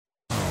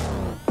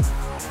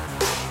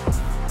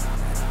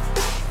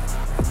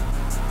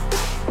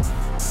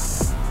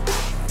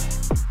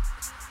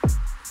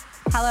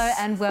Hello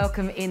and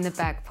welcome in the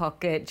back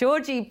pocket.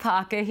 Georgie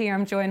Parker here.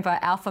 I'm joined by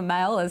Alpha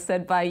Male, as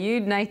said by you,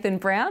 Nathan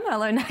Brown.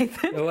 Hello,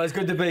 Nathan. Always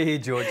good to be here,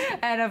 George.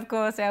 And of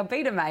course, our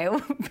beta male,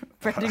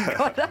 Brendan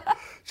Cotter.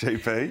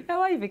 GP.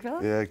 How are you, big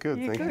fella? Yeah, good.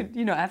 You're Thank good.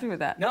 you. You're not happy with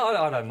that? No,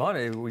 I don't mind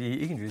it.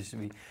 You can just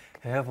be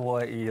however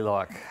way you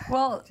like.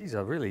 Well, Geez,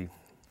 I'm really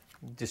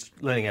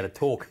just learning how to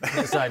talk at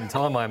the same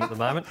time I am at the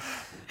moment.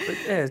 But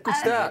yeah, it's a good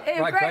start.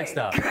 Great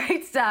start.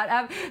 Great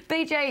start.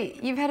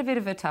 BJ, you've had a bit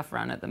of a tough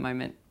run at the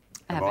moment,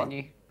 haven't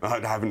you? I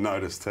haven't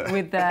noticed.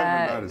 With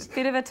a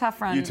bit of a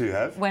tough run. You two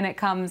have. When it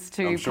comes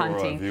to I'm sure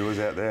punting. our viewers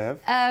out there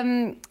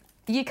have.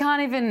 You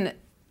can't even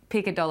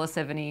pick a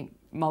 $1.70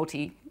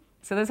 multi.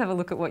 So let's have a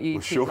look at what you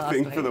tipped Sure last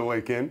thing week. for the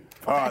weekend.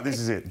 All right, this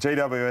is it.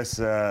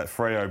 GWS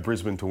Freo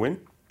Brisbane to win.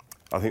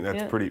 I think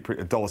that's pretty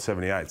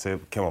 $1.78. So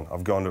come on,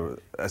 I've gone to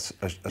a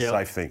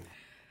safe thing.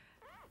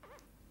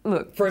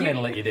 Look,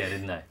 Fremantle let you down,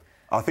 didn't they?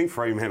 I think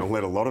Fremantle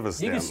let a lot of us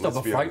down. You can stop a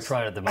let's be freight honest.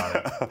 train at the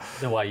moment,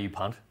 the way you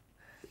punt.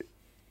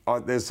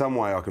 There's some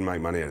way I can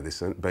make money out of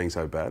this being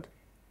so bad.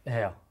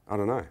 How? I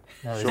don't know. No,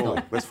 there's Surely,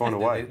 not. let's find a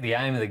way. The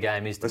aim of the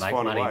game is to Let's make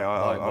find a money way.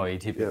 by your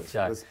tipping.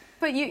 Yeah, So,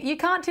 But you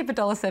can't tip a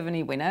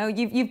 $1.70 winner.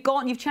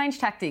 You've changed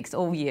tactics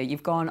all year.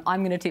 You've gone,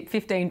 I'm going to tip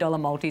 $15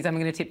 multis, I'm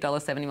going to tip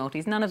 $1.70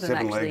 multis. None of them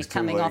 7 legs,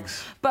 coming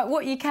off. But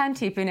what you can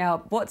tip in our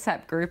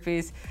WhatsApp group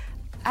is,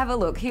 have a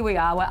look. Here we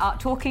are. We're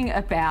talking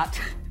about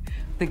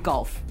the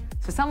golf.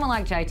 For someone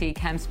like JT,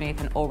 Cam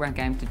Smith, an all-round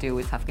game to deal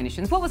with tough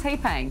conditions. What was he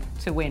paying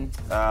to win?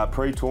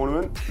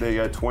 Pre-tournament, there you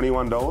go,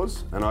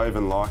 $21, and I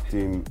even liked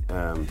him,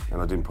 and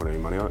I didn't put any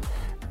money on it.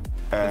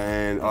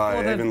 And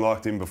I even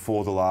liked him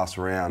before the last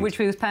round. Which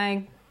he was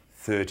paying?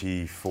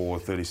 $34,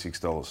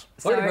 $36.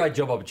 what a great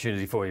job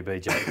opportunity for you,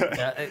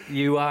 BJ.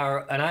 You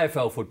are an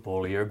AFL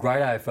footballer. You're a great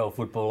AFL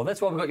footballer.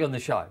 That's why we got you on the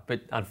show. But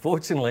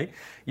unfortunately,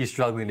 you're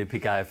struggling to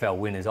pick AFL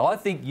winners. I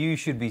think you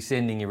should be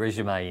sending your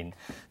resume in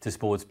to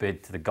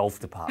Sportsbet to the golf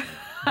department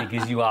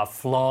because you are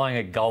flying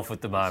at golf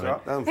at the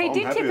moment. I'm He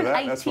did happy tip with an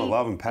that. That's my 80.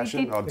 love and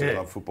passion. I do Yeah.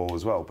 love football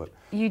as well, but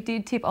You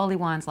did tip Ollie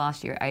Wines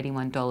last year at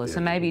 $81, so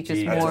Yeah, maybe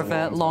just yeah. more of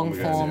that's a long long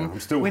time ago form. now. I'm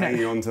still winner.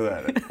 hanging on to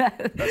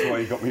that. That's why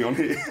you got me on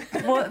here.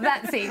 Well,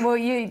 that's it. Well,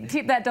 you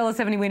tipped that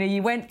 $1.70 winner.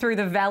 You went through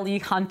the value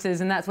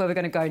hunters, and that's where we're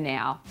going to go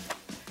now.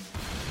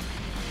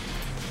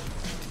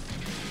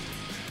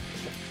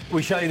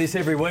 We show you this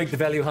every week. The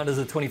Value Hunters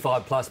are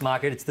 25 plus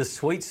market. It's the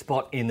sweet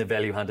spot in the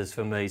Value Hunters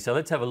for me. So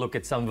let's have a look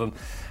at some of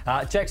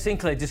them. Jack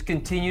Sinclair just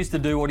continues to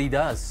do what he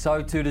does.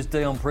 So too does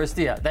Dion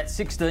Prestia. That's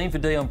 16 for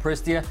Dion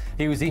Prestia.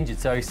 He was injured,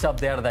 so he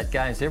subbed out of that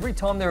game. So every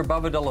time they're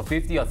above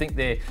 $1.50, I think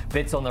they're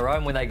bets on their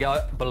own. When they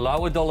go below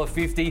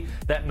 $1.50,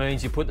 that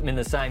means you put them in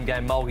the same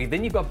game multi.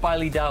 Then you've got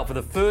Bailey Dale for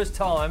the first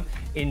time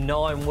in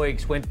 9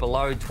 weeks, went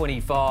below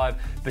 25,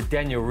 but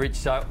Daniel Rich.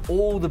 So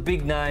all the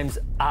big names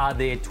are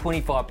there,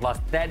 25 plus.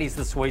 That is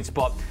the sweet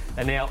spot.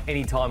 And now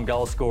anytime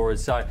goal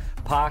scorers. So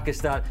Parker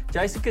started.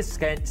 Jason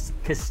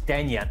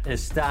Castagna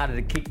has started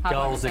to kick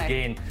goals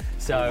again.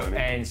 So,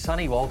 and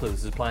Sonny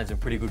Walters is playing some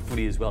pretty good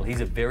footy as well.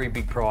 He's a very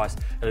big price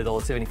at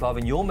 $1.75.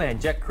 And your man,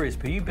 Jack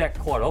Crisp, who you back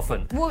quite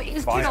often, Well, it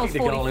was kick the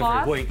goal every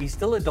 $2.45. week. He's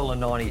still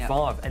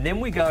 $1.95. Yep. And then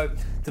we go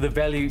to the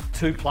value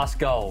 2+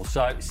 goals.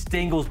 So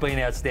Stengel's been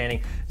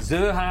outstanding.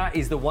 Zerha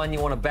is the one you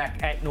want to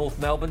back at North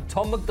Melbourne.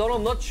 Tom McDonald,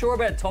 I'm not sure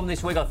about Tom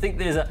this week. I think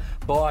there's a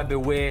buyer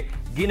beware.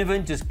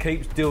 Ginnivan just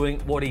keeps doing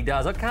what he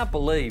does. I can't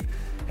believe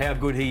how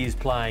good he is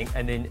playing.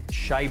 And then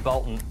Shea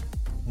Bolton,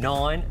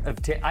 8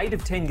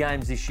 of 10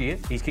 games this year.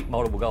 He's kicked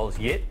multiple goals,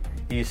 yet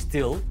he is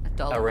still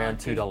around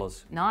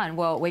 $2. 9.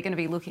 Well, we're going to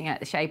be looking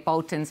at Shea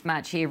Bolton's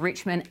match here,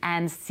 Richmond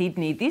and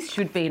Sydney. This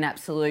should be an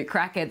absolute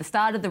cracker. At the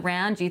start of the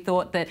round, you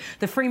thought that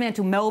the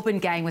Fremantle-Melbourne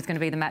game was going to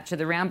be the match of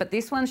the round, but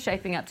this one's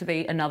shaping up to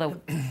be another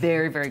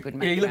very, very good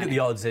match. Yeah, you look at the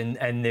odds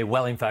and they're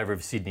well in favour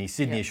of Sydney.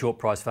 Sydney are short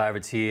price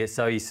favourites here.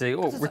 So you see,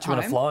 Richmond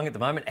are flying at the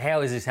moment.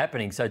 How is this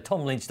happening? So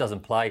Tom Lynch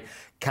doesn't play.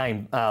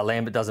 Kane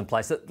Lambert doesn't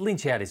play. So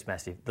Lynch out is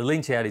massive. The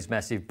Lynch out is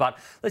massive. But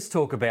let's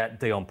talk about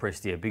Dion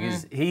Prestia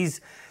because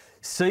his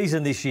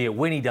season this year,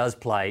 when he does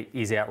play,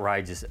 is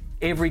outrageous.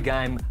 Every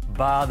game,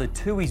 bar the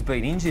 2 he's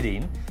been injured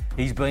in,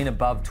 he's been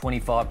above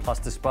 25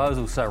 plus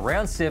disposals. So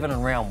round 7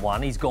 and round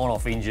 1, he's gone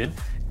off injured.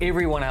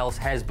 Everyone else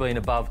has been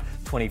above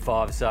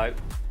 25. So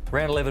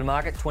round 11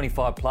 market,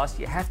 25 plus.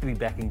 You have to be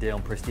backing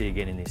Dion Prestia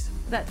again in this.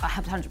 That, I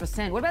have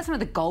 100%. What about some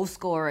of the goal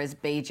scorers,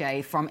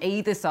 BJ, from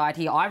either side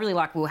here? I really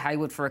like Will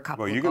Hayward for a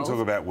couple Well, of you goals. can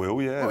talk about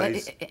Will, yeah. Well,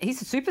 he's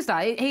a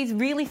superstar. He's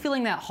really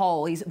filling that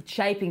hole. He's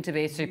shaping to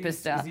be a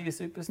superstar. Is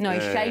he a superstar? No,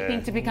 he's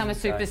shaping to become a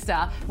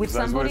superstar with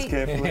somebody.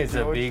 It's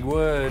a big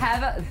word.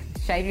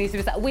 Shaping to be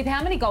a superstar. With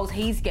how many goals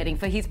he's getting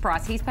for his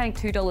price, he's paying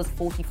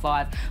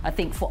 $2.45, I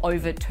think, for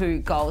over 2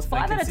 goals.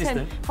 5 out of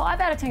 10. 5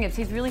 out of 10 games.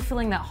 He's really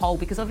filling that hole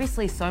because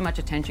obviously so much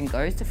attention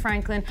goes to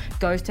Franklin,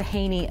 goes to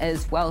Heaney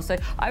as well. So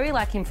I really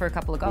like him for a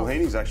couple of goals. Well,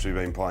 Heaney's actually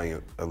been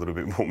playing a little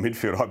bit more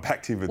midfield. I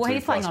backed him for 2+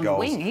 he's playing on the goals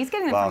wing. He's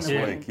getting them last from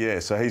the week. Yeah,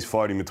 so he's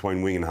floating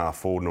between wing and half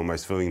forward and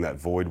almost filling that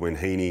void when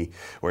Heaney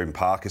or even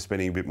Parker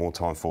spending a bit more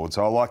time forward.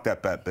 So I like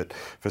that bet. But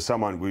for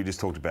someone, we just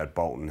talked about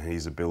Bolton,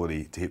 his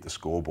ability to hit the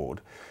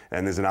scoreboard.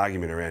 And there's an argument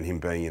argument around him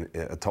being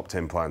a top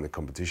 10 player in the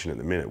competition at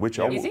the minute. Which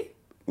Is he?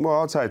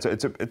 Well, I'd say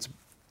it's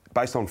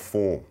based on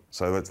form.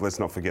 So let's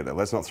not forget that.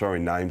 Let's not throw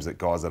in names that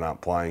guys that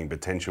aren't playing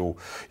potential.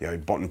 You know,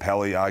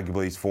 Bontempelli,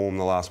 arguably his form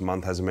the last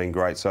month hasn't been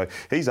great. So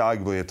he's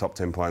arguably a top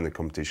 10 player in the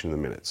competition at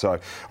the minute. So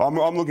I'm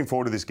looking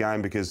forward to this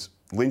game because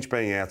Lynch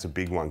being out's a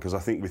big one because I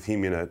think with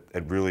him in it,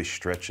 it really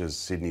stretches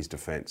Sydney's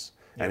defence.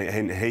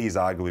 And he's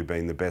arguably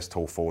been the best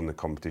tall forward in the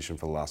competition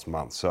for the last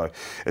month. So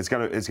it's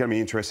going to be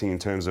interesting in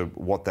terms of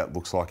what that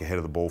looks like ahead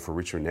of the ball for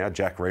Richmond now.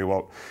 Jack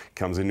Riewoldt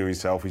comes into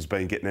himself. He's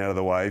been getting out of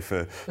the way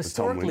for Tom Lynch.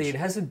 Historically, it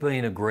hasn't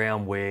been a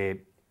ground where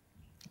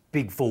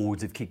big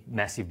forwards have kicked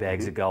massive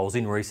bags of goals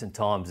in recent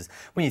times.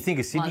 When you think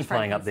of Sydney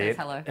playing up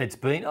there, it's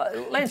been...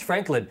 Lance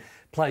Franklin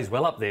plays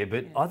well up there,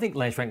 but I think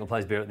Lance Franklin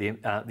plays better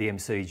at the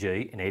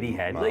MCG, and Eddie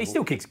had. He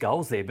still kicks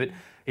goals there, but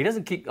he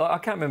doesn't kick... I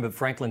can't remember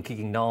Franklin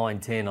kicking 9,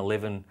 10,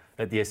 11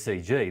 at the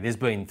SCG. There's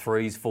been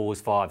 3s,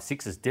 4s, 5s,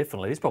 6s,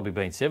 definitely. There's probably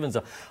been 7s,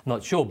 I'm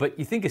not sure. But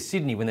you think of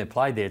Sydney when they've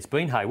played there, it's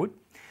been Hayward,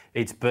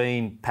 it's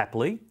been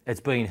Papley,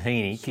 it's been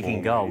Heaney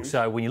kicking goals.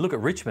 So when you look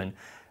at Richmond,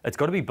 it's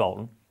got to be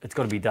Bolton, it's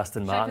got to be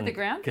Dustin Martin, the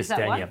ground?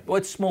 Castagna. Well,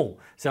 it's small,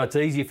 so it's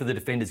easier for the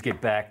defenders to get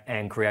back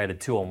and create a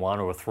 2-on-1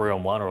 or a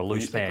 3-on-1 or a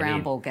loose man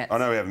in. Ball gets. I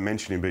know we haven't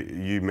mentioned him, but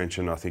you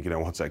mentioned, I think,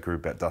 what's that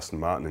group about Dustin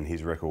Martin and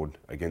his record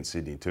against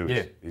Sydney too.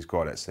 Yeah. He's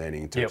quite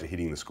outstanding in terms of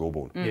hitting the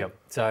scoreboard. Yep.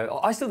 So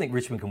I still think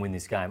Richmond can win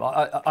this game.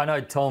 I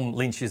know Tom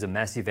Lynch is a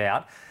massive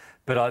out,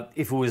 but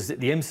if it was at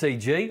the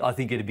MCG, I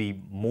think it'd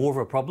be more of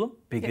a problem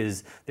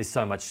because there's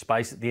so much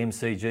space at the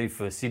MCG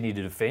for Sydney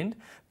to defend.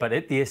 But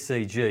at the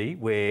SCG,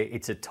 where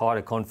it's a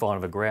tighter confine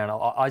of a ground,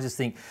 I just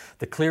think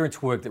the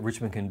clearance work that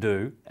Richmond can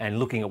do, and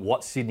looking at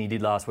what Sydney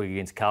did last week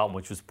against Carlton,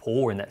 which was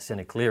poor in that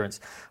centre clearance,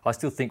 I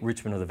still think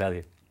Richmond are the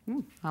value.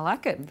 I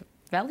like it.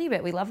 Value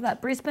bet, we love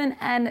that. Brisbane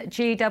and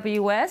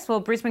GWS. Well,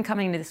 Brisbane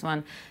coming into this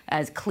one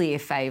as clear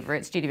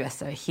favourites.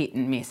 GWS are hit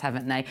and miss,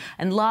 haven't they?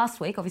 And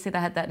last week, obviously, they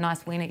had that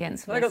nice win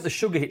against They got the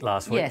sugar hit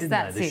last week, didn't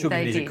they? The sugar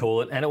hit, as you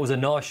call it. And it was a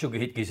nice sugar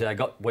hit because they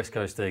got West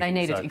Coast Eagles. They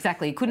needed,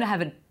 exactly. You couldn't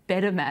have a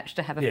better match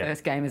to have a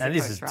first game as a coach,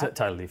 this is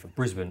totally different.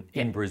 Brisbane,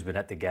 in Brisbane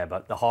at the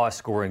Gabba, the highest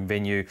scoring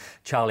venue,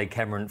 Charlie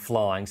Cameron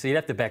flying. So you'd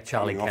have to back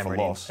Charlie Cameron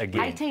in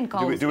again. 18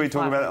 goals. Did we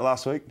talk about that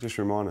last week? Just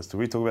remind us. Did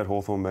we talk about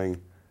Hawthorn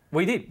being...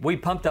 We did. We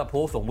pumped up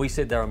Hawthorn. We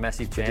said they were a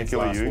massive chance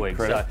last week.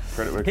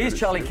 Here's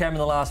Charlie Cameron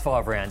the last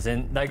 5 rounds,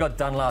 and they got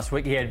done last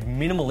week. He had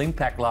minimal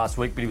impact last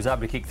week, but he was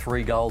able to kick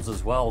 3 goals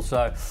as well.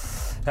 So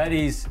that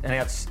is an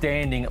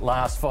outstanding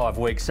last 5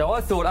 weeks. So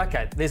I thought,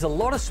 OK, there's a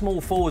lot of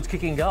small forwards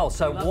kicking goals,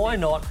 so why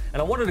not?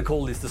 And I wanted to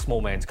call this the small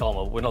man's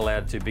Coleman. We're not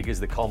allowed to because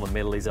the Coleman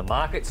medal is a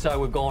market. So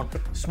we've gone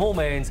small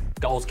man's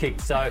goals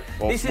kicked. So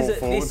this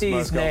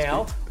is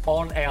now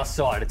on our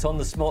site. It's on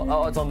the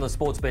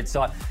Sportsbet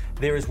site.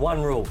 There is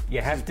one rule. You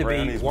have to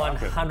be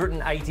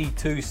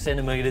 182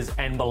 centimetres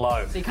and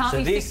below. So you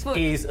can't be 6 foot.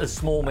 This is a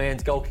small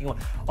man's goal kicking one.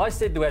 I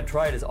said to our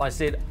traders, I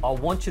said, I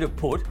want you to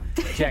put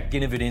Jack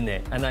Ginnivan in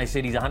there. And they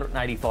said he's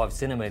 185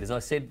 centimetres. I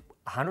said,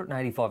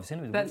 185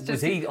 centimetres?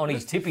 Was he on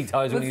his tippy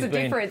toes when he was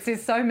being... What's the difference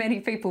is so many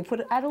people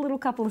add a little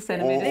couple of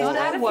centimetres.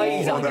 I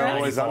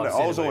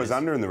was always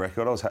under in the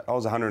record. I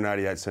was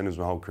 188 centimetres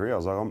my whole career. I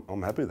was like,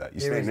 I'm happy with that.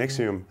 You stand next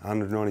to him,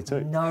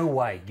 192. No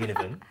way,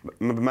 Ginnivan.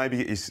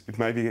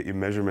 Maybe get your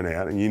measurement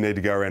out and you need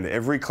to go around to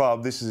every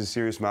club. This is a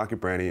serious market,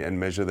 Brandy, and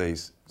measure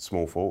these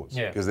small forwards.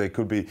 Because there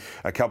could be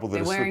a couple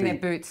that are wearing their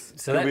boots.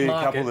 So could be a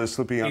couple that are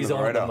slipping under the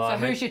radar.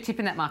 So who's your tip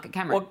in that market?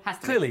 Cameron? Well,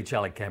 clearly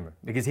Charlie Cameron,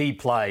 because he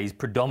plays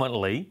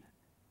predominantly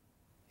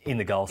in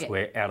the goal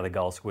square, out of the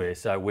goal square.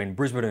 So when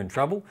Brisbane are in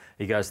trouble,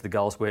 he goes to the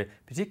goal square,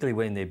 particularly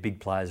when their big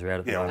players are out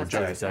of the goal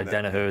square. So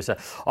Danaher. So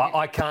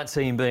I can't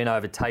see him being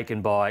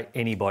overtaken by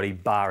anybody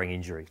barring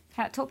injury.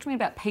 Talk to me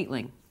about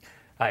Peatling.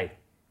 Hey,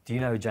 do you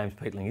know who James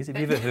Peatling is? Have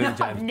you ever heard of James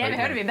Peatling? I've never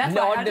heard of him. That's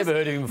I'd never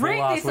heard of him before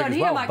last week as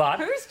well. Like, but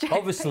who's James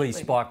obviously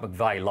Peatling? Spike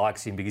McVeigh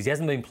likes him because he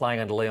hasn't been playing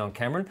under Leon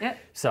Cameron.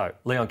 So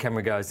Leon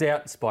Cameron goes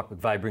out, Spike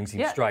McVeigh brings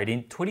him straight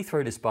in,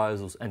 23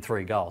 disposals and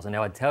 3 goals. And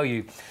now I tell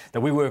you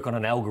that we work on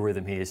an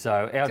algorithm here.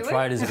 So our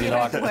traders will be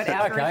like,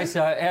 OK,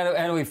 so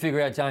how do we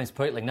figure out James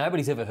Peatling?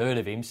 Nobody's ever heard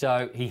of him,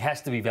 so he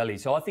has to be valued.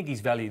 So I think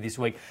he's valued this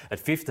week at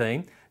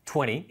 15.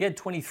 20. He had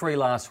 23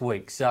 last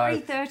week, so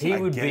he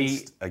would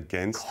be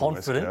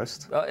confident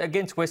West Coast.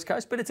 Against West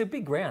Coast. But it's a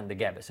big ground, the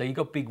Gabba, so you've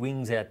got big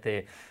wings out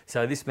there.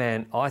 So this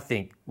man, I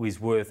think, was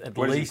worth at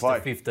least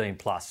a 15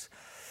 plus.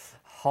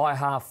 High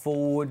half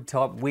forward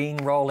type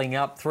wing, rolling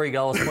up, 3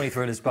 goals,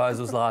 23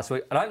 disposals last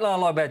week. I don't know a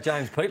lot about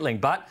James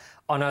Peatling, but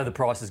I know the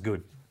price is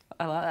good.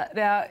 I like that.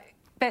 Now,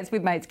 bets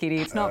with Mates Kitty.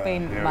 It's not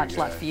been much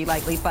luck for you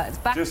lately, but it's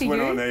back to you. Just when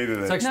I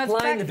needed it. So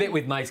explain the bet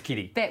with Mates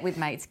Kitty. Bet with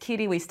Mates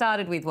Kitty. We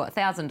started with, what,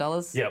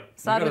 $1,000? Yep.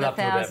 Started with $1,000.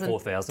 About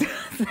 4,000.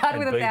 Started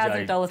with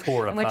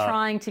 $1,000. And we're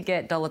trying to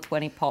get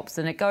 $1.20 pops.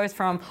 And it goes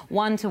from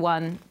 1 to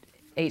 1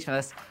 each of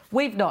us.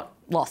 We've not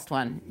lost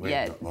one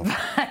yet. Look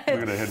at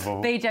her head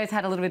bobble. BJ's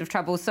had a little bit of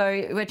trouble.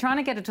 So we're trying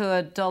to get it to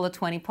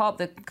 $1.20 pop.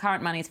 The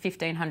current money is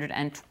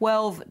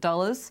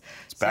 $1,512.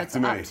 It's back to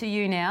me. Up to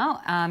you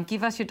now.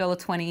 Give us your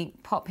 $1.20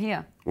 pop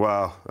here.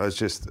 Wow, I was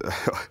just...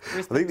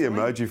 I think the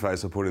emoji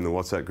face I put in the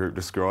WhatsApp group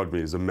described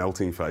me as a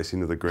melting face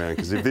into the ground,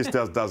 because if this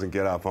doesn't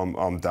get up,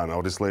 I'm done.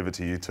 I'll just leave it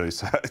to you two.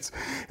 So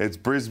it's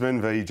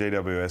Brisbane v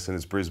GWS, and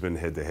it's Brisbane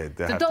head-to-head.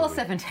 It's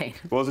 $1.17.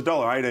 Well, it was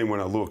 $1.18 when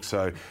I looked,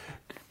 so...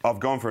 I've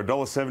gone for a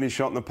 $1.70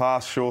 shot in the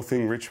past. Sure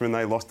thing, Richmond,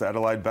 they lost to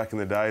Adelaide back in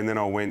the day, and then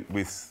I went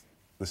with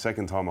the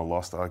second time I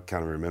lost. I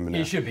can't remember now.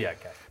 You should be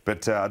okay.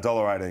 But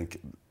 $1.18.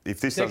 If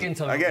this second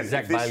time again,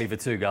 Zach Bailey for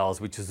 2 goals,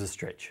 which is a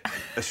stretch.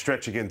 A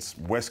stretch against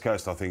West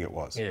Coast, I think it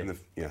was.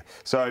 Yeah.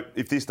 So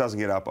if this doesn't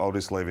get up, I'll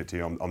just leave it to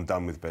you. I'm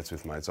done with bets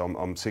with mates.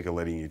 I'm sick of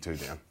letting you two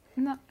down.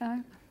 No.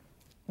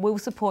 We'll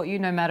support you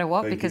no matter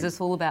what, because it's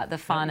all about the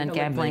fun and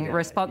gambling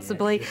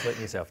responsibly. Just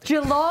letting yourself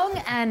down.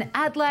 Geelong and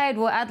Adelaide.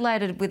 Well,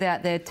 Adelaide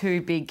without their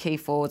 2 big key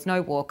forwards,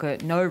 no Walker,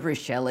 no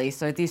Rochelle,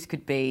 so this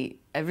could be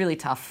a really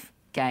tough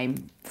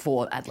game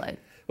for Adelaide.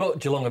 Well,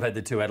 Geelong have had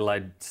the 2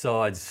 Adelaide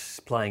sides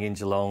playing in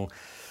Geelong.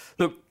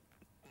 Look,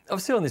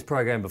 I've said on this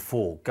program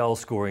before, goal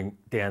scoring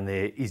down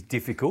there is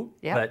difficult,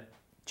 but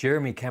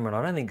Jeremy Cameron,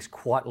 I don't think, has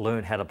quite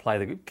learned how to play.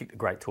 They kicked a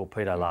great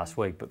torpedo last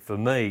week, but for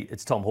me,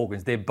 it's Tom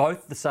Hawkins. They're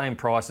both the same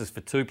prices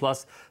for 2+,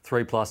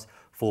 3+,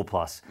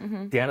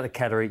 4+. Down at the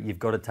Cattery, you've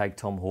got to take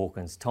Tom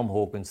Hawkins. Tom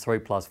Hawkins,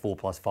 3+,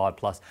 4+,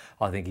 5+.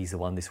 I think he's the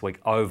one this week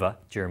over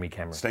Jeremy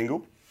Cameron.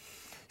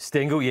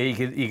 Stengel, yeah,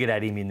 you could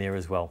add him in there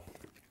as well.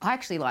 I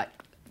actually like...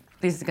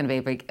 This is going to be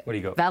a big What do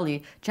you got?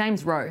 value.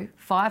 James Rowe,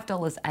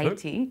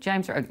 $5.80.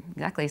 James Rowe,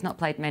 exactly. He's not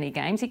played many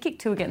games. He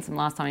kicked 2 against them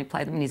last time he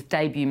played them in his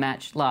debut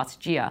match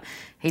last year.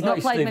 He's not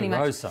played many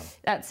matches.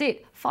 That's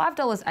it.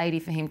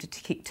 $5.80 for him to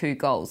kick 2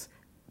 goals.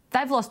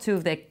 They've lost 2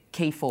 of their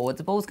key forwards.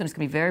 The ball's going to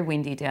be very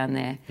windy down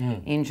there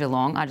in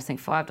Geelong. I just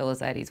think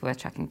 $5.80 is worth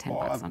chucking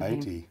 $10 on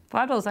him.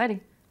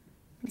 $5.80.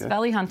 It's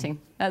value hunting.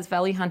 That's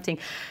value hunting.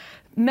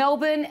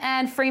 Melbourne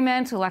and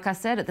Fremantle, like I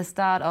said at the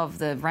start of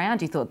the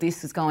round, you thought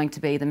this was going to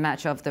be the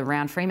match of the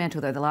round.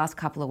 Fremantle, though, the last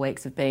couple of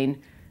weeks have been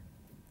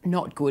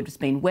not good. It's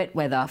been wet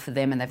weather for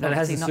them, and they've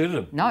obviously not suited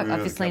them. No,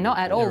 obviously not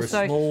at all.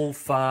 They're a small,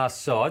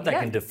 fast side. They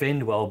can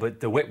defend well,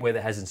 but the wet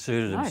weather hasn't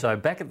suited them. So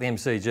back at the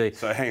MCG.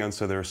 So hang on.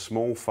 So they're a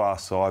small,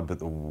 fast side, but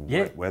the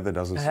wet weather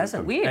doesn't suit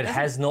them. Weird, it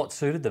has not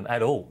suited them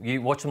at all.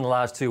 You watch them the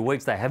last 2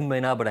 weeks; they haven't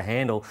been able to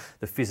handle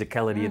the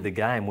physicality of the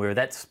game, where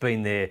that's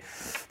been their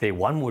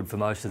one wood for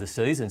most of the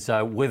season.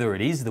 So whether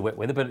it is the wet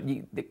weather, but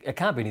it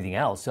can't be anything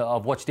else. So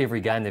I've watched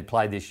every game they've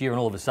played this year, and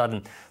all of a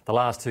sudden, the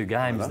last 2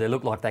 games, they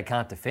look like they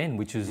can't defend,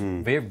 which is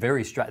very,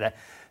 very straight.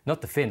 Not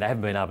defend, they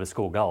haven't been able to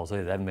score goals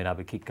either. They haven't been able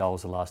to kick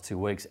goals the last 2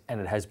 weeks,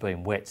 and it has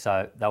been wet.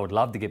 So they would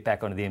love to get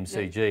back onto the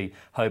MCG,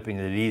 hoping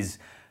that it is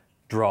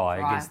dry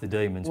against the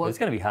Demons. But it's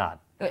going to be hard.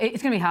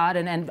 It's going to be hard,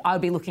 and I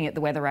would be looking at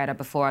the weather radar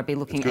before I'd be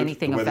looking at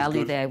anything of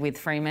value there with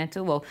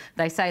Fremantle. Well,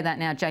 they say that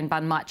now Jane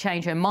Bunn might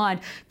change her mind.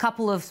 A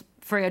couple of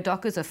Freo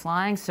Dockers are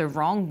flying.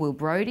 Sarong, Will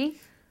Brodie.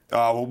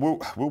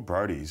 Will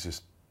Brodie is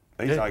just...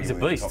 He's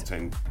arguably the top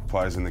 10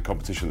 players in the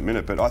competition at the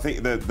minute. But I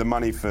think the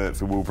money for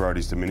Will Brodie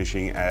is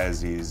diminishing,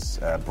 as is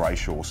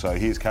Brayshaw. So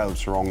here's Caleb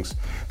Sarong's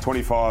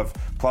 25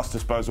 plus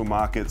disposal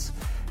markets.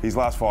 His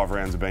last 5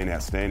 rounds have been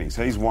outstanding.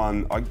 So he's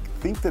won, I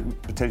think,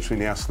 that potentially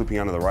now slipping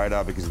under the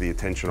radar because of the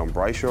attention on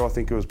Brayshaw. I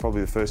think it was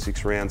probably the first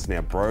 6 rounds. Now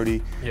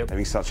Brodie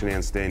having such an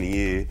outstanding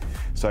year.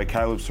 So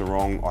Caleb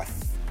Sarong,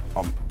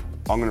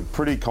 I'm going to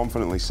pretty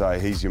confidently say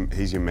he's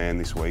your man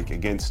this week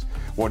against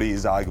what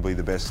is arguably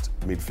the best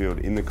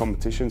midfield in the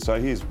competition.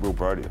 So here's Will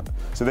Brodie.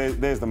 So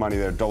there's the money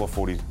there,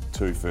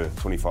 $1.42 for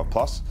 25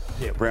 plus.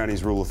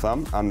 Brownie's rule of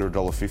thumb, under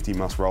 $1.50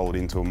 must roll it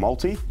into a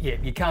multi. Yeah,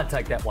 you can't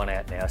take that one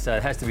out now. So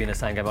it has to be in the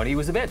same game. He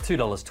was about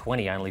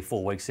 $2.20 only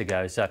 4 weeks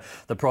ago. So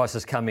the price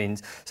has come in.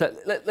 So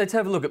let's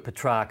have a look at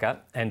Petrarca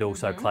and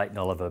also Clayton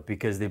Oliver,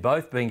 because they've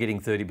both been getting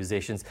 30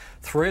 possessions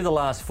 3 of the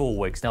last 4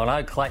 weeks. Now,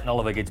 I know Clayton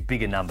Oliver gets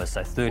bigger numbers,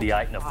 so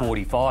 38 and a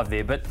 45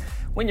 there, but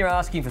when you're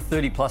asking for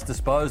 30 plus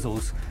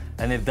disposals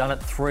and they've done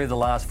it 3 of the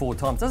last 4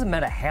 times, it doesn't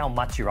matter how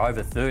much you're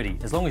over 30,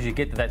 as long as you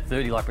get to that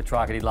 30 like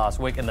Petrarca did last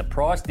week, and the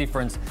price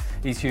difference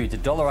is huge,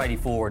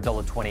 $1.84 or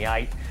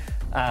 $1.28.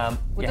 Well,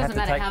 it doesn't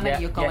matter how many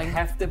you're going. You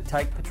have to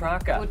take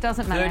Petrarca. Well, it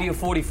doesn't matter. 30 or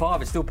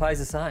 45, it still pays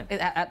the same.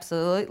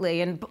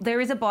 Absolutely, and there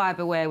is a buyer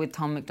beware with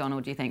Tom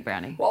McDonald, do you think,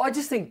 Brownie? Well, I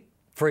just think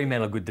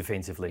Fremantle are good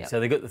defensively. So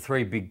they've got the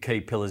 3 big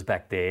key pillars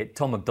back there.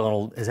 Tom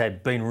McDonald has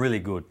been really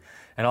good.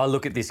 And I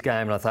look at this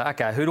game and I think,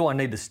 OK, who do I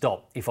need to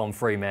stop if I'm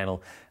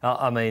Fremantle?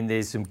 I mean,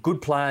 there's some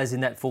good players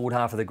in that forward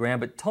half of the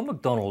ground, but Tom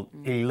McDonald,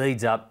 he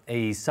leads up.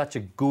 He's such a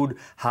good,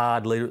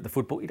 hard leader at the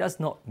football. He does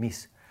not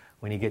miss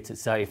when he gets it.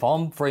 So if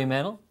I'm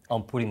Fremantle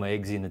I'm putting my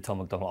eggs in the Tom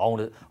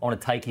McDonald. I want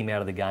to take him out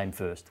of the game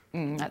first.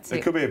 That's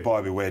it could be a buy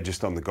beware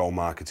just on the goal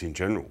markets in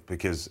general,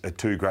 because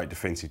two great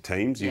defensive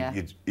teams,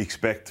 you'd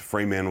expect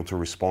Fremantle to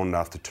respond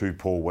after 2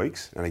 poor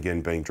weeks, and again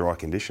being dry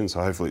conditions,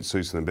 so hopefully it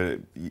suits them. But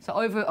so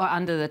over or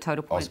under the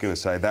total points? I was going to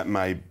say that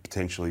may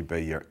potentially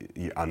be your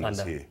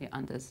unders here. Your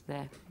unders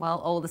there. Well,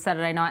 all the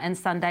Saturday night and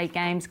Sunday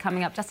games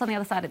coming up just on the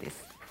other side of this.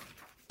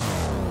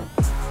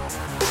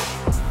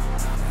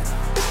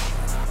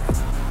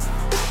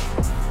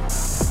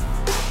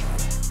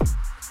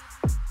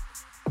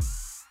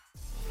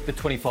 The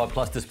 25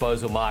 plus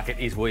disposal market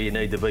is where you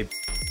need to be.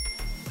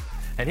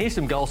 And here's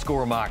some goal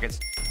scorer markets.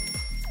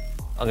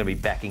 I'm going to be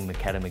backing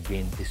McAdam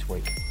again this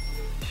week.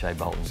 Shea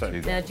Bolton,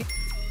 2 goals.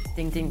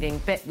 Ding, ding, ding.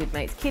 Bet with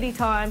mates kitty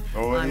time.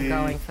 Oi. I'm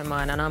going for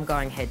mine, and I'm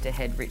going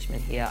head-to-head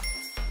Richmond here.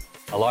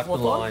 I like the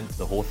Hawthorn? line.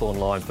 The Hawthorn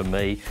line for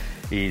me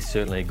is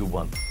certainly a good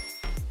one.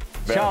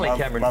 About Charlie a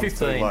Cameron, month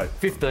too late.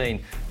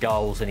 15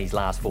 goals in his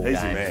last 4 He's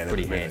a games. man,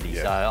 Pretty isn't he? handy.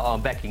 Yeah. So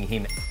I'm backing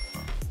him.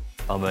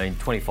 I mean,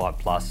 25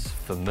 plus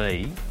for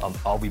me.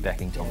 I'll be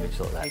backing Tom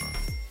Mitchell at that.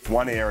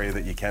 One area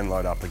that you can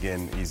load up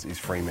again is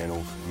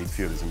Fremantle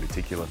midfielders in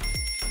particular.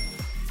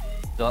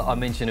 I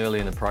mentioned earlier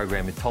in the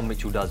program, if Tom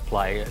Mitchell does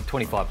play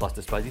 25 plus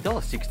disposal,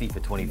 $1.60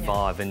 for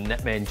 25. And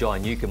that man, Jai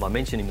Newcomb, I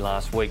mentioned him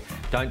last week.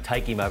 Don't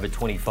take him over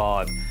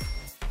 25.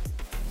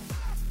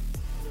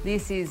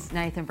 This is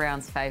Nathan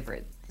Brown's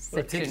favourite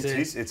section.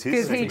 It's his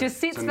Because he just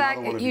sits back.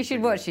 You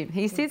should watch him.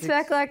 He sits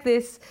back like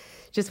this,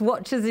 just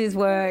watches his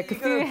work, a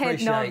few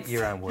head nods. Appreciate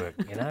your own work,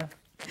 you know?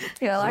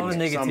 Yeah, I A lot of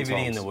like it.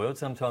 negativity in the world.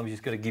 Sometimes you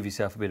just got to give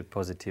yourself a bit of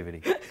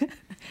positivity.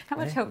 How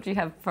much help do you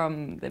have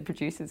from the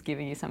producers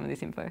giving you some of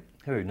this info?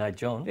 Who, Nate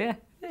John? Yeah.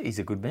 He's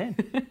a good man.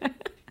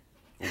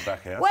 We'll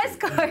back out. West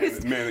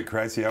Coast The man that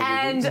creates the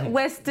algorithms. and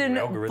Western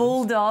Algorithms.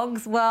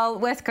 Bulldogs. Well,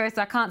 West Coast,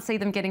 I can't see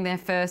them getting their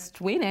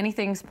first win.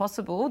 Anything's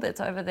possible. That's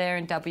over there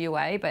in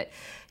WA, but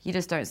you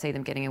just don't see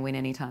them getting a win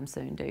anytime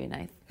soon, do you,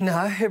 Nath?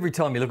 No, every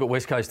time you look at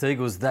West Coast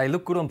Eagles, they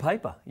look good on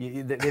paper.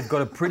 They've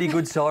got a pretty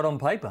good side on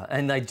paper,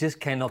 and they just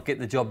cannot get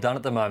the job done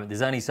at the moment.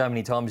 There's only so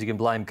many times you can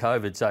blame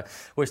COVID. So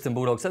Western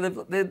Bulldogs, so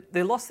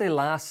they've lost their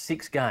last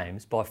 6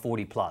 games by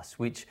 40 plus,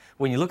 which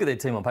when you look at their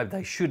team on paper,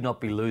 they should not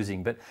be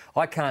losing. But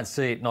I can't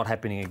see it not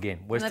happening again.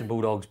 Western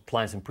Bulldogs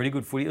playing some pretty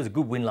good footy. It was a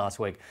good win last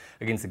week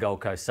against the Gold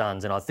Coast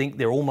Suns, and I think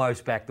they're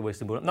almost back, the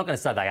Western Bulldogs. I'm not going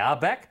to say they are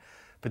back,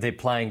 but they're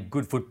playing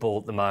good football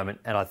at the moment,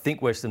 and I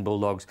think Western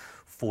Bulldogs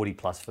 40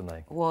 plus for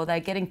me. Well, they're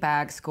getting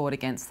bags scored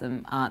against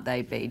them, aren't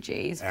they,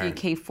 BGs? A few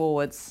key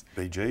forwards.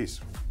 BGs.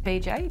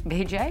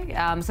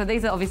 BJ. So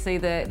these are obviously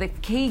the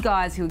key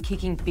guys who are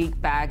kicking big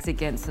bags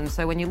against them.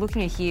 So when you're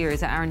looking at here,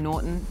 is it Aaron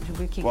Norton who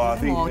we're kicking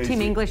them? Or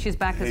Tim English is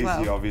back as well?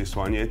 He's the obvious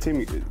one. Yeah,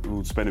 Tim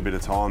will spend a bit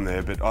of time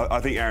there, but I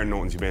think Aaron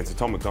Norton's your man. So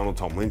Tom McDonald,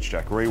 Tom Lynch,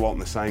 Jack Rewalt in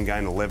the same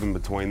game, 11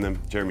 between them.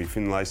 Jeremy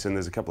Finlayson,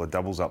 there's a couple of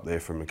doubles up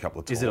there from a couple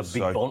of times. Is it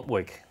a big Bont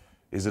week?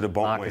 Is it a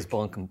Bont Marcus week?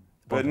 Bont.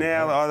 But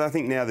now, I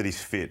think now that he's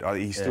fit,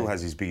 he still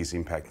has his biggest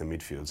impact in the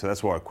midfield. So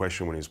that's why I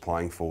question when he was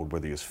playing forward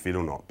whether he was fit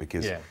or not,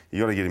 because you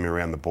got to get him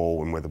around the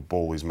ball and where the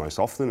ball is most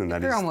often, and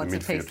that is the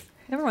midfield.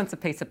 Everyone wants a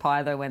piece of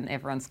pie, though, when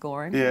everyone's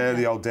scoring. Yeah,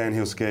 the old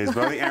downhill scares.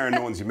 But I think Aaron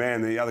Norton's your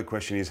man. The other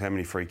question is how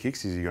many free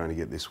kicks is he going to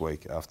get this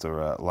week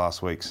after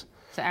last week's?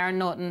 So Aaron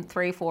Norton,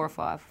 3, 4 or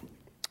 5?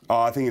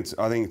 Oh, I think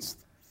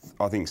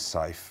it's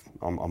safe.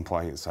 I'm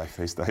playing it safe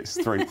these days.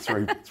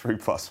 Three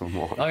plus for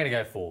more. I'm going to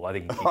go 4. I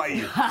think.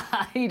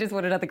 You just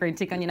want another green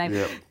tick on your name.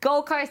 Yep.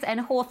 Gold Coast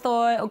and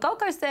Hawthorn. Gold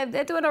Coast,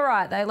 they're doing all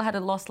right. They had a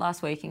loss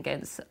last week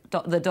against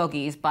the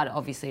Doggies, but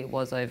obviously it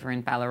was over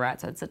in Ballarat,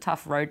 so it's a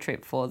tough road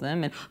trip for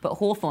them. But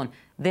Hawthorn,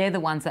 they're the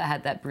ones that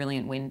had that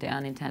brilliant win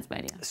down in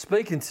Tasmania.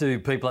 Speaking to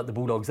people at the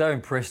Bulldogs, they were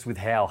impressed with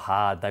how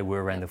hard they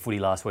were around the footy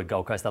last week,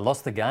 Gold Coast. They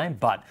lost the game,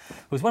 but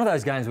it was one of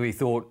those games where you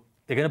thought,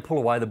 they're going to pull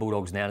away the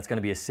Bulldogs now, and it's going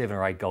to be a 7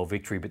 or 8 goal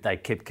victory, but they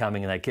kept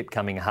coming and they kept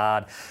coming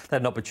hard. They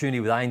had an opportunity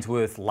with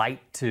Ainsworth late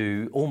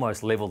to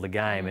almost level the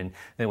game, and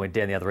then went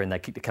down the other end. They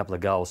kicked a couple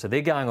of goals, so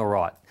they're going all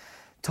right.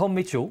 Tom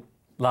Mitchell,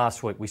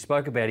 last week, we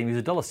spoke about him. He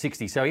was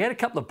 $1.60, so he had a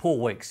couple of poor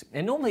weeks,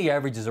 and normally he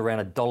averages around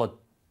 $1.15,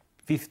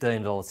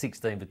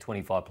 $1.16 for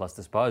 25 plus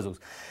disposals.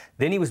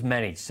 Then he was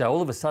managed, so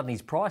all of a sudden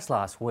his price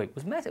last week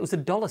was massive. It was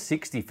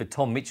 $1.60 for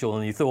Tom Mitchell,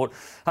 and you thought,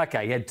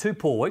 OK, he had 2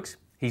 poor weeks.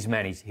 He's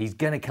managed. He's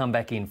going to come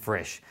back in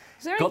fresh.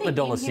 Is there got the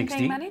anything in him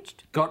being $1.60.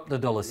 managed? Got the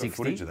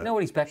 $1.60. You know what?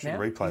 He's back now.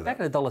 He's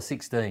back at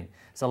 $1.16.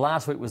 So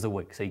last week was the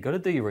week. So you've got to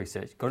do your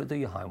research. Got to do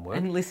your homework.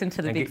 And listen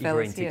to the big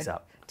fellas here.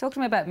 Up. Talk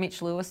to me about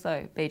Mitch Lewis,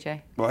 though,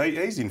 BJ. Well,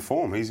 he's in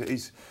form. He's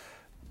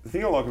the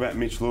thing I like about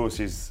Mitch Lewis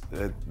is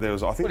there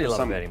was, I think, what do you love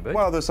about him, Bert?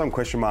 Well, there's some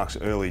question marks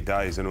early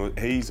days, and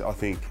he's, I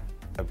think,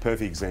 a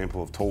perfect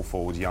example of tall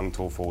forwards, young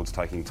tall forwards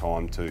taking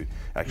time to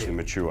actually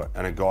mature,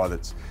 and a guy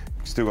that's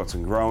still got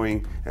some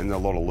growing and a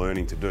lot of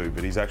learning to do,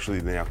 but he's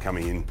actually now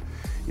coming in,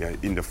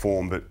 into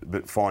form,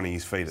 but finding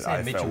his feet at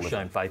AFL Mitchell's level.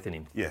 shown faith in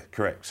him. Yeah,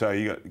 correct. So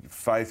you got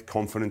faith,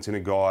 confidence in a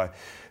guy,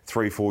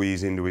 3-4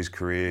 years into his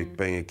career,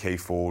 being a key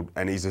forward,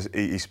 and he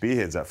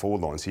spearheads that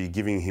forward line. So you're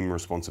giving him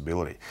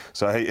responsibility.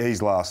 So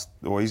he's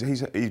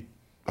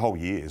whole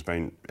year has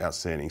been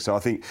outstanding. So I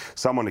think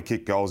someone to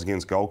kick goals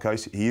against Gold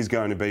Coast, he is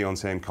going to be on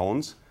Sam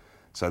Collins.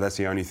 So that's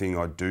the only thing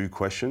I do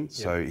question. Yep.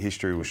 So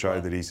history will show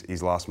that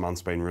his last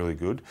month's been really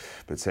good.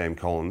 But Sam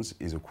Collins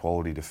is a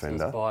quality defender.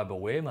 So it's buyer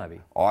beware,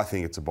 maybe? I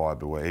think it's a buyer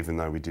beware, even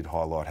though we did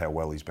highlight how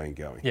well he's been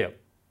going. Yeah.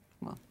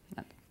 Well,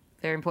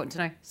 very important to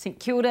know. St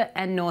Kilda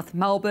and North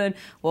Melbourne,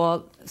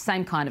 well,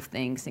 same kind of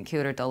thing. St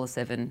Kilda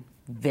 $1.07,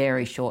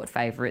 very short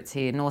favourites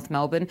here. North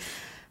Melbourne,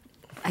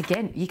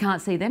 again, you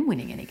can't see them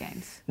winning any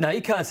games. No,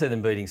 you can't see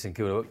them beating St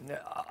Kilda.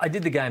 I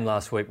did the game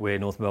last week where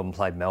North Melbourne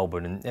played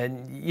Melbourne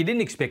and you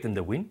didn't expect them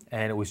to win,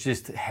 and it was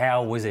just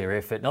how was their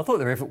effort. And I thought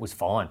their effort was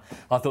fine.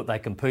 I thought they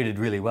competed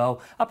really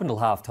well. Up until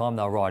half-time,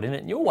 they were right in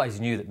it. And you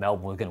always knew that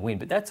Melbourne was going to win,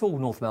 but that's all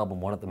North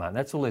Melbourne want at the moment.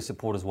 That's all their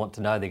supporters want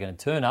to know. They're going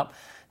to turn up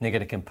and they're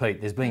going to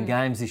compete. There's been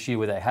games this year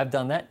where they have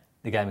done that,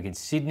 the game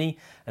against Sydney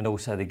and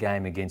also the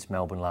game against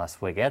Melbourne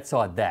last week.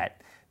 Outside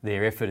that,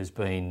 their effort has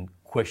been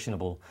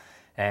questionable.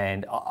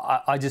 And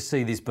I just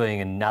see this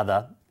being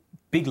another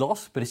big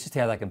loss, but it's just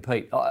how they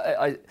compete.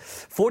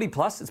 40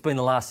 plus, it's been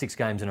the last 6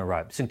 games in a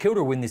row. St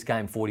Kilda will win this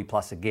game 40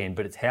 plus again,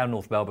 but it's how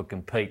North Melbourne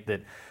compete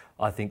that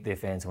I think their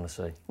fans want to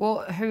see. Well,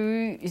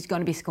 who is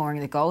going to be scoring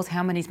the goals?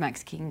 How many is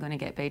Max King going to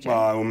get, BJ?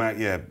 Well,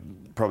 Matt,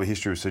 probably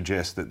history would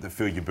suggest that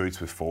fill your boots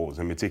with forwards,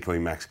 and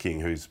particularly Max King,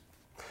 who's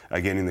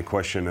again in the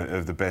question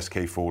of the best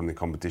key forward in the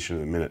competition at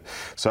the minute.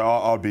 So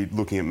I'd be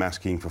looking at Max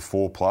King for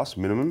 4 plus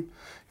minimum.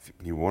 If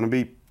you want to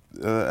be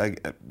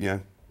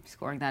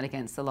scoring that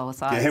against the lower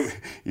sides.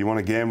 You want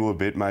to gamble a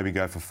bit, maybe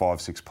go for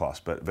 5, 6 plus,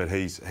 but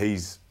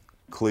he's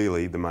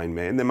clearly the main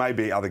man. There may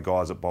be other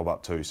guys that bob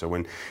up too. So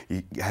when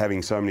you're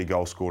having so many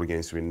goals scored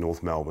against you in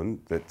North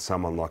Melbourne, that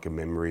someone like a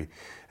Memory,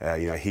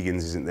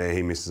 Higgins isn't there,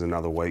 he misses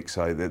another week.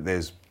 So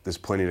there's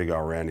plenty to go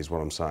around, is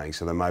what I'm saying.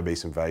 So there may be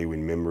some value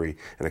in Memory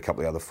and a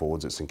couple of other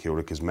forwards at St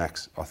Kilda, because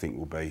Max, I think,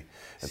 will be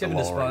at 7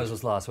 the lower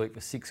disposals last week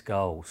for 6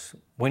 goals.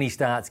 When he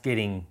starts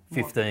getting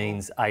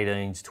 15s,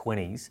 18s,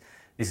 20s,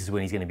 this is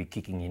when he's going to be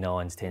kicking your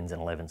 9s, 10s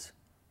and 11s.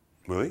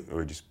 Will he? Or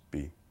will he just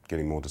be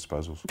getting more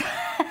disposals?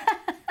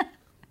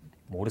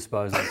 More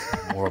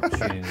disposals, more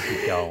opportunity to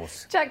kick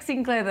goals. Jack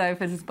Sinclair, though,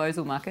 for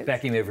disposal markets.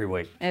 Back him every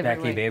week. Him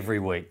every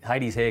week.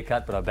 Hate his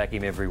haircut, but I back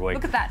him every week.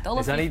 Look at that, $1.50.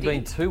 There's only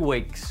been 2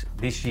 weeks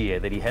this year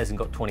that he hasn't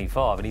got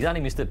 25, and he's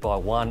only missed it by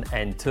 1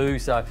 and 2.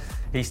 So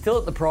he's still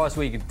at the price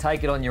where you could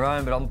take it on your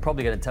own, but I'm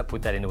probably going to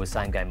put that into a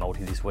same-game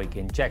multi this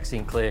weekend. Jack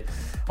Sinclair,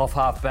 off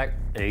half-back,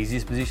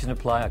 easiest position to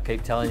play. I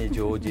keep telling you,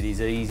 George, it is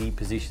easy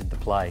position to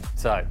play.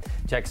 So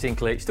Jack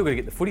Sinclair, still got to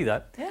get the footy,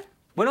 though. Yeah.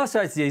 When I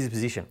say it's the easiest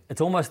position,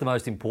 it's almost the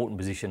most important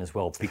position as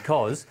well,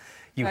 because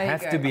you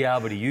have to be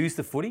able to use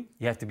the footy,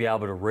 you have to be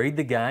able to read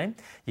the game,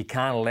 you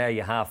can't allow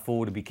your half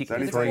forward to be kicking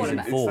 3s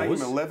and 4s.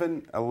 It's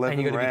 11 and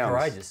you've got to rounds. be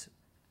courageous.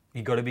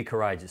 You've got to be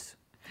courageous.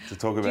 To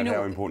talk about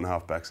how important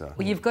half-backs are.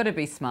 Well, you've got to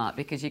be smart,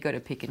 because you've got to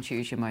pick and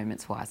choose your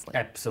moments wisely.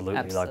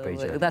 Absolutely. Like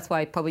BJ. That's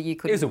why probably you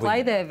couldn't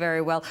play there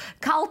very well.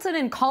 Carlton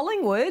and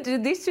Collingwood,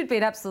 this should be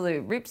an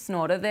absolute rip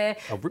snorter. They're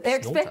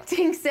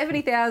expecting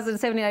 70,000,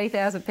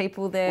 80,000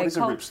 people there. What is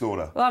a rip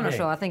snorter? Well, I'm not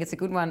sure. I think it's a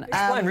good one.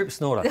 Explain rip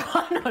snorter.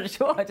 I'm not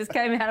sure. It just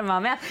came out of my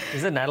mouth.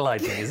 Is it an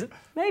Adelaide thing, is it?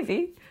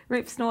 Maybe.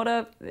 Rip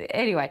snorter.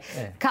 Anyway,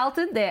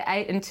 Carlton, they're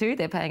 8-2.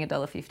 They're paying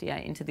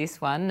 $1.58 into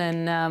this one.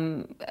 And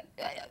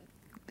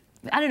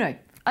I don't know.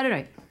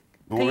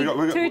 Well, we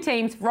got 2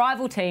 teams,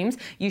 rival teams.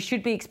 You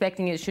should be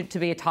expecting it to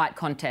be a tight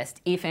contest,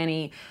 if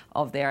any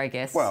of their, I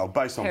guess. Well,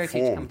 based on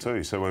form too.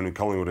 too. So when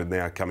Collingwood are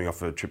now coming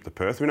off a trip to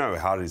Perth, we know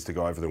how hard it is to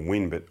go over and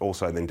win, but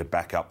also then to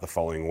back up the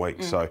following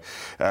week. So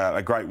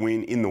a great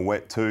win in the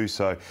wet too.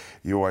 So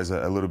you're always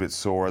a little bit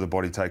sore. The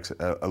body takes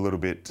a little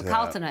bit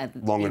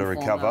longer to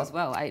recover. As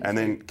well, and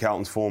then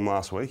Carlton's form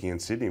last week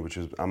against Sydney, which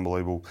was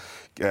unbelievable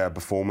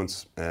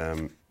performance.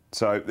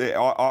 So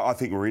I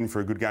think we're in for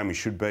a good game. We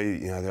should be.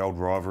 The old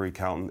rivalry,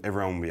 Carlton,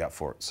 everyone will be up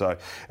for it. So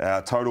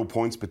total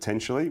points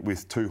potentially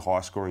with 2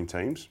 high-scoring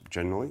teams,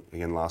 generally.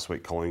 Again, last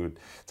week Collingwood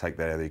take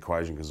that out of the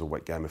equation because of a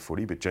wet game of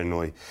footy, but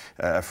generally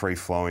a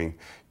free-flowing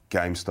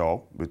game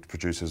style which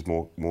produces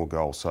more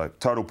goals. So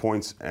total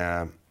points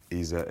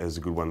is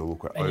a good one to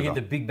look at. And you get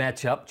the big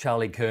matchup,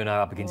 Charlie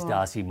Curnow up against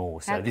Darcy Moore.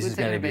 So this is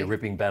going to be a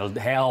ripping battle.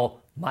 How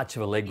much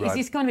of a leg rope is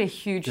this going to be a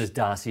huge? Does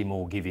Darcy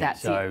Moore give him?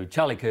 So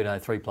Charlie Curnow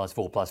 3 plus,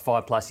 4 plus,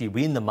 5 plus. He'll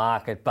be in the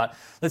market, but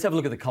let's have a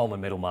look at the Coleman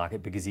medal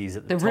market, because he is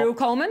at the top. Real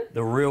Coleman?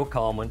 The real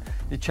Coleman.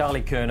 The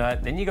Charlie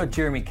Curnow. Then you got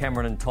Jeremy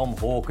Cameron and Tom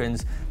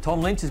Hawkins.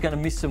 Tom Lynch is going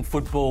to miss some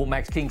football.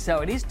 Max King. So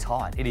it is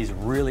tight. It is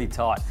really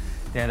tight.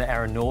 Down to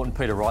Aaron Norton.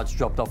 Peter Wright's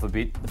dropped off a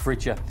bit. The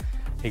Fritcher,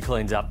 he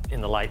cleans up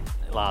in the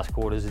last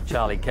quarters. And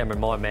Charlie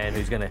Cameron, my man,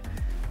 who's going to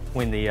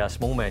win the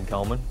small man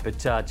Coleman. But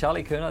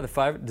Charlie Curnow, the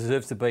favourite,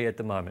 deserves to be at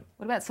the moment.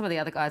 What about some of the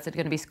other guys that are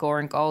going to be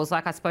scoring goals?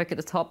 Like I spoke at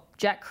the top,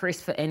 Jack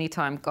Crisp for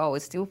anytime goal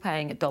is still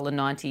paying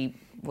 $1.90,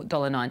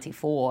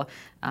 $1.94,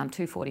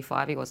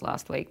 $2.45 he was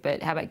last week.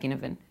 But how about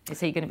Ginnivan? Is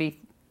he going to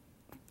be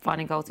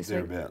finding goals this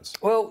week? Thereabouts.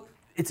 Well,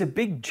 it's a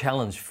big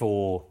challenge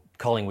for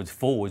Collingwood's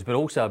forwards, but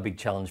also a big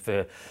challenge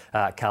for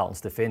Carlton's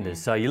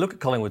defenders. So you look at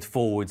Collingwood's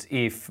forwards,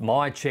 if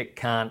my check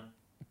can't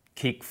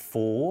kick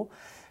 4,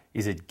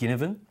 is it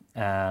Ginnivan?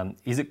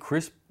 Is it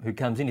Crisp who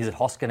comes in? Is it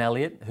Hoskin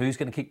Elliott? Who's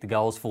going to kick the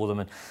goals for them?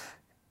 And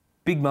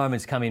big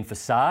moments come in for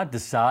Saad.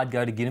 Does Saad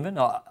go to Ginnivan?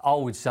 I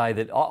would say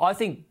that I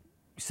think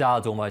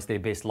Saad's almost their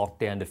best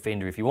lockdown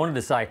defender. If you wanted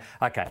to say,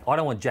 OK, I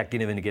don't want Jack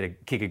Ginnivan to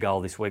kick a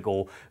goal this week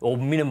or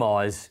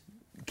minimise,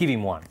 give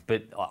him one.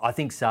 But I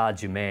think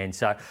Saad's your man.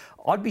 So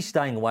I'd be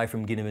staying away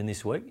from Ginnivan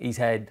this week. He's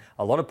had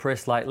a lot of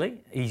press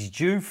lately. He's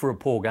due for a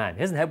poor game.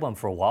 He hasn't had one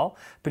for a while,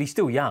 but he's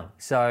still young.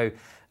 So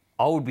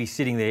I would be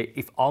sitting there,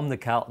 if I'm the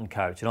Carlton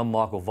coach and I'm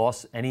Michael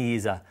Voss and he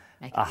is a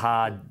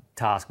hard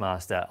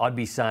taskmaster, I'd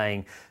be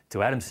saying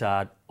to Adam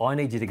Saad, I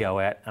need you to go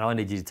out and I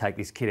need you to take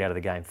this kid out of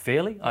the game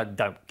fairly. I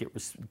don't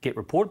get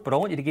reported, but I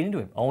want you to get into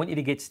him. I want you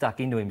to get stuck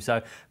into him.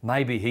 So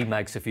maybe he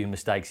makes a few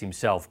mistakes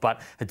himself.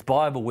 But it's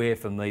buyer beware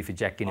for me for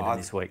Jack Ginnivan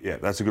this week. Yeah,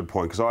 that's a good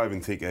point, because I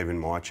even think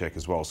Myercheck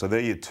as well. So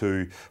they're your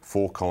two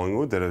for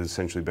Collingwood that have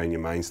essentially been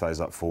your mainstays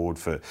up forward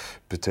for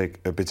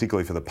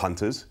particularly for the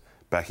punters,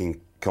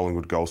 backing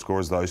Collingwood goal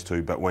scorers, those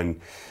two. But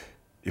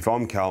if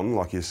I'm Carlton,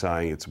 like you're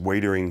saying, it's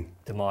Wiedering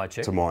to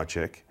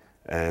Myercheck,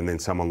 and then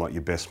someone like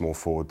your best small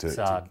forward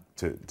to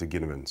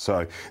Ginnivan.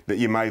 So that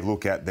you may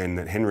look at then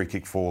that Henry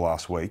kicked 4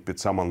 last week, but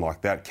someone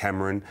like that,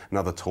 Cameron,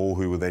 another tall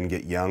who will then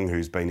get Young,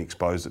 who's been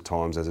exposed at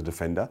times as a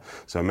defender.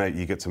 So maybe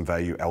you get some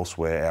value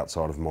elsewhere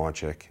outside of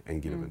Myercheck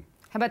and Ginnivan.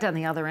 How about down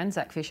the other end,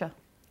 Zach Fisher?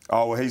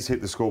 Oh, well, he's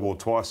hit the scoreboard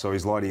twice, so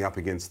he's lining up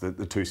against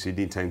the two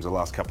Sydney teams the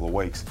last couple of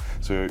weeks.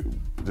 So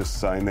just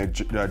saying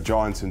that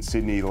Giants and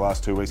Sydney the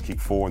last 2 weeks kicked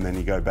 4, and then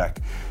you go back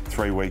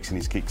 3 weeks and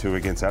he's kicked 2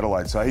 against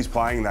Adelaide. So he's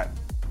playing that,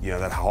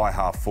 that high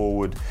half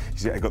forward.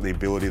 He's got the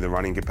ability, the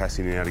running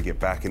capacity now to get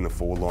back in the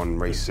forward line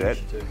and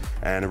reset.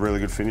 And a really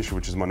good finisher,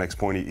 which is my next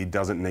point. He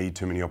doesn't need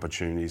too many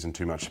opportunities and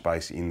too much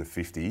space in the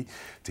 50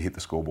 to hit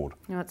the scoreboard.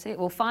 That's it.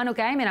 Well, final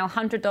game in our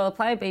 $100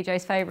 play,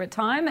 BJ's favourite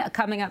time,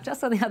 coming up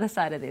just on the other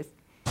side of this.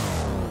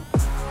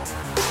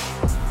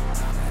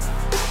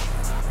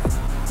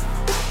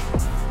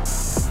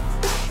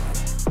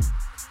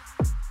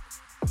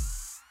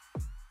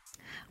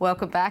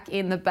 Welcome back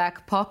in the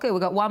back pocket. We've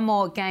got one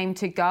more game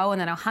to go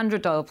and then a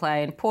 $100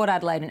 play in Port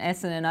Adelaide and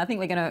Essendon. I think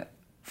we're going to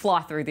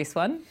fly through this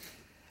one.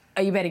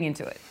 Are you betting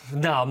into it?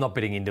 No, I'm not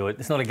betting into it.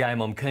 It's not a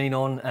game I'm keen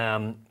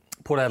on.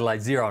 Port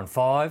Adelaide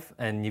 0-5,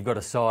 and you've got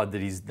a side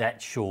that is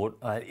that short.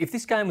 If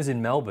this game was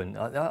in Melbourne,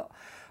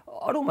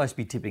 I'd almost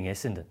be tipping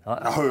Essendon.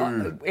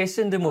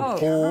 Essendon were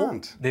poor.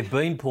 They've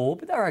been poor,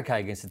 but they're okay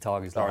against the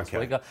Tigers last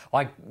week.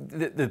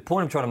 The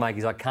point I'm trying to make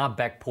is I can't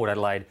back Port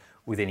Adelaide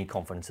with any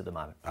confidence at the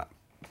moment.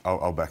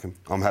 I'll back them.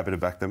 I'm happy to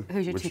back them.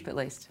 Who's your tip at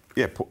least?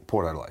 Yeah,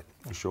 Port Adelaide,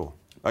 for sure.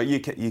 I'm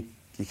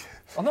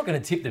not going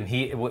to tip them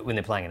here when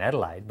they're playing in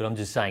Adelaide, but I'm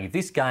just saying if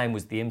this game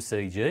was the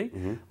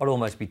MCG, I'd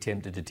almost be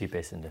tempted to tip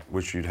Essendon.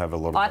 Which you'd have a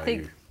lot of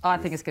value. I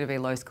think it's going to be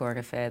a low-scoring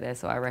affair there,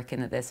 so I reckon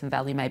that there's some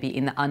value maybe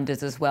in the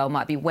unders as well.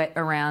 Might be wet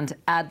around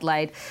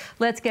Adelaide.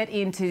 Let's get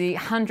into the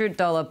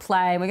 $100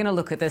 play. We're going to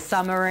look at the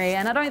summary,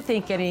 and I don't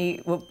think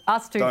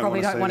us two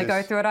probably don't want to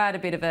go through it. I had a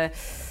bit of a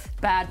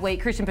bad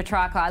week. Christian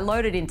Petrarca, I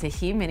loaded into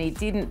him and he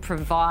didn't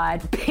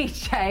provide.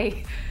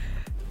 BJ,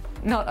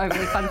 not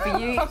overly fun for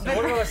you.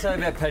 What did I say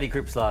about Paddy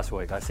Cripps last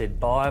week? I said,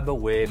 buyer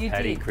beware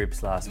Paddy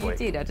Cripps last week.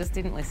 You did, I just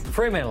didn't listen.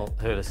 Fremantle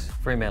hurt us.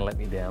 Fremantle let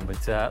me down,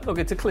 but look,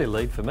 it's a clear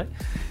lead for me.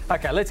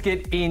 OK, let's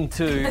get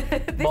into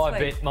my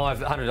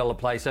 $100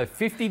 play. So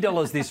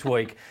 $50 this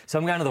week. So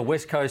I'm going to the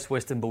West Coast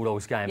Western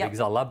Bulldogs game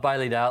because I love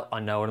Bailey Dale. I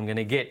know what I'm going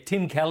to get.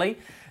 Tim Kelly.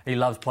 He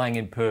loves playing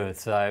in Perth,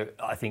 so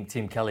I think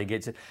Tim Kelly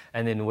gets it.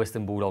 And then the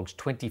Western Bulldogs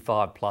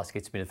 25 plus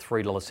gets me to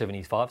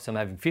 $3.75. So I'm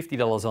having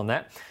 $50 on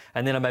that.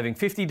 And then I'm having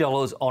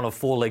 $50 on a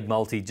 4-leg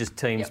multi, just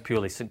teams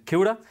purely. St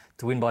Kilda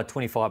to win by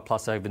 25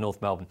 plus over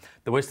North Melbourne.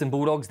 The Western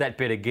Bulldogs, that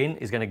bet again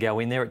is going to go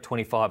in there at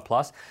 25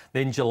 plus.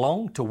 Then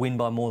Geelong to win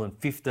by more than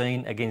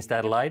 15 against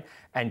Adelaide.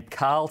 And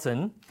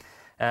Carlton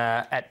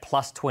at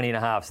plus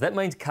 20.5. So that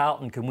means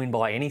Carlton can win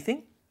by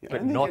anything.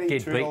 But not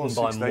get beaten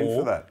by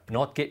more.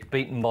 Not get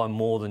beaten by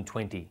more than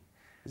 20.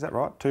 Is that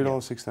right?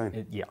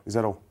 $2.16. Yeah. Is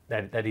that all?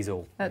 That is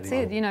all. That's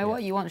it. You know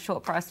what? You want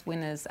short price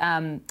winners.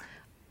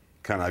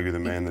 Can't argue the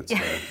man that's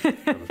got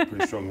a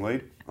pretty strong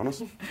lead,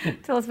 honest.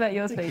 Tell us about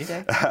yours,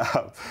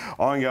 PJ.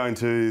 I'm going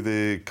to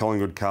the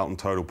Collingwood Carlton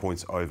total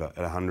points over at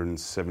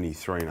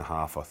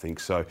 173.5, I think.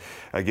 So,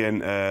 again,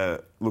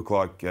 look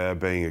like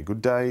being a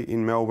good day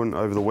in Melbourne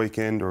over the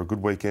weekend, or a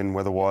good weekend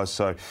weather-wise.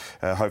 So,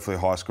 hopefully a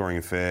high-scoring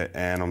affair,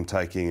 and I'm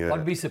taking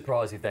I'd be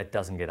surprised if that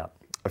doesn't get up.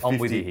 I'm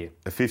with you here.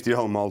 A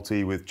 $50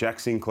 multi with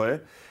Jack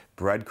Sinclair,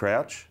 Brad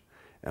Crouch,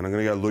 and I'm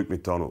going to go Luke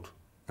McDonald.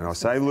 And I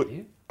say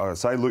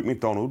Luke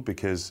McDonald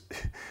because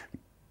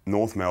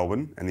North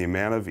Melbourne and the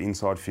amount of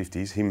inside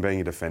 50s, him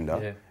being a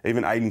defender,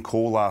 even Aidan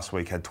Core last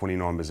week had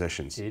 29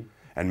 possessions.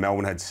 And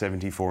Melbourne had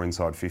 74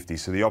 inside 50s.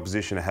 So the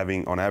opposition are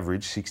having, on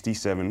average,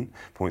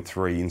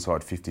 67.3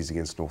 inside 50s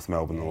against North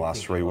Melbourne in the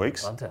last 3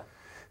 weeks.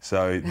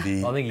 So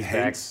the I think he's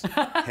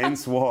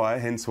hence why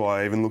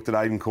I even looked at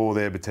Aidan Core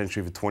there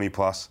potentially for 20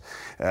 plus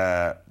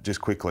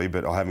just quickly,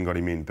 but I haven't got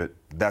him in. But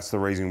that's the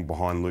reason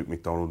behind Luke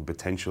McDonald.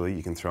 Potentially,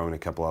 you can throw in a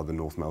couple other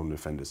North Melbourne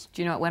defenders.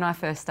 Do you know what? When I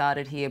first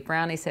started here,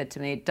 Brownie said to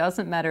me, it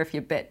doesn't matter if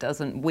your bet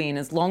doesn't win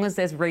as long as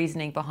there's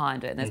reasoning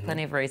behind it. And there's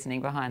plenty of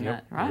reasoning behind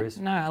that, right? There is.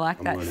 No, I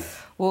like that. learning.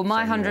 Well,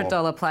 my Something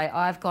 $100 play,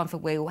 I've gone for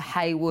Will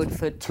Hayward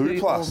for two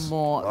or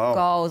more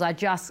goals. I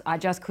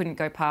just couldn't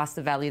go past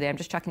the value there. I'm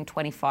just chucking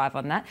 25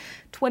 on that.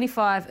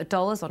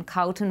 $25 on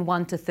Carlton,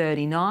 1 to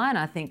 39.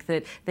 I think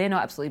that they're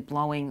not absolutely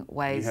blowing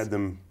ways. You had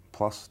them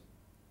plus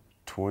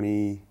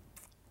 20.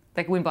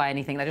 They can win by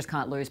anything. They just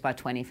can't lose by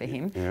 20 for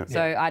him. Yeah.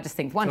 So I just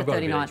think 1 to Still got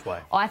a bit 39. each way.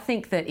 I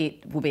think that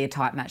it will be a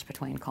tight match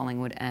between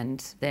Collingwood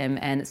and them.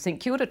 And St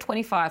Kilda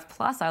 25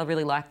 plus. I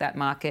really like that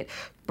market.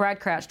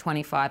 Brad Crouch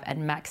 25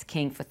 and Max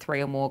King for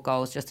 3 or more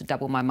goals, just to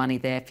double my money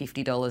there,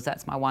 $50.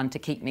 That's my one to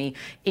keep me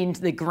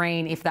into the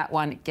green if that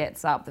one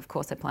gets up. Of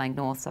course, they're playing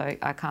North, so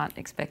I can't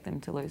expect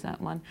them to lose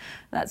that one.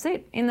 That's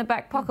it. In the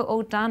back pocket,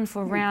 all done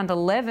for round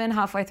 11,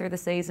 halfway through the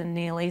season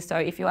nearly. So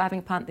if you're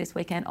having punt this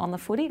weekend on the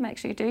footy, make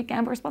sure you do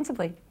gamble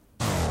responsibly.